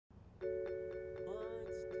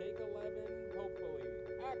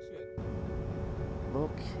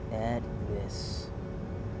Look at this.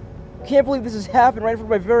 Can't believe this has happened right in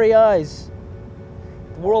front of my very eyes.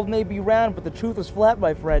 The world may be round, but the truth is flat,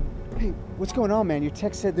 my friend. Hey, what's going on, man? Your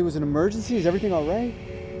text said there was an emergency. Is everything all right?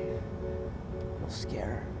 You'll scare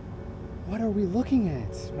her. What are we looking at?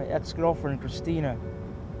 It's my ex-girlfriend, Christina.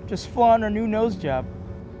 Just flaunting her new nose job.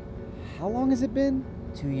 How long has it been?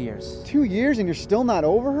 2 years. 2 years and you're still not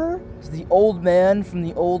over her? Does the old man from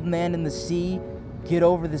the old man in the sea get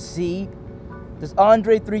over the sea? Does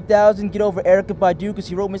Andre 3000 get over Erykah Badu because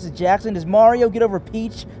he wrote Mrs. Jackson? Does Mario get over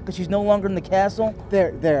Peach because she's no longer in the castle?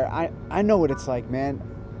 There. I know what it's like, man.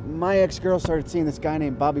 My ex-girl started seeing this guy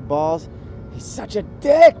named Bobby Balls. He's such a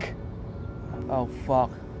dick! Oh, fuck.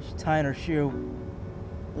 She's tying her shoe.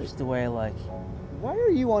 Just the way I like. Why are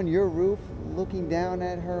you on your roof looking down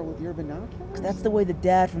at her with your binoculars? Because that's the way the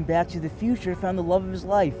dad from Back to the Future found the love of his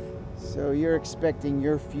life. So you're expecting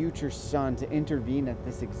your future son to intervene at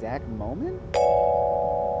this exact moment?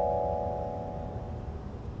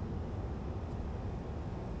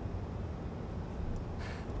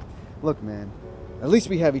 Look, man, at least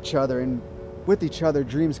we have each other, and with each other,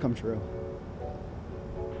 dreams come true.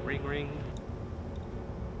 Ring, ring.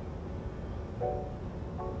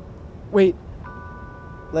 Wait,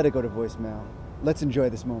 let it go to voicemail. Let's enjoy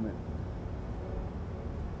this moment.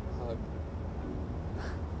 Hug.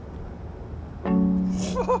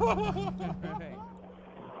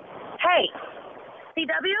 Hey,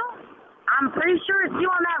 CW? I'm pretty sure it's you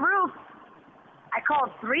on that roof. I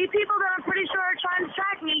called 3 people that I'm pretty sure are trying to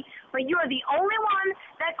track me, but you are the only one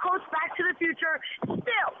that quotes Back to the Future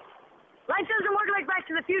still. Life doesn't work like Back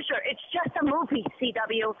to the Future. It's just a movie,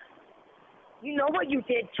 CW. You know what you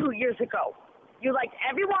did 2 years ago. You liked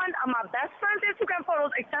every one of my best friend's Instagram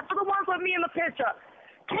photos except for the ones with me in the picture.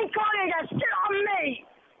 Keep calling that shit on me!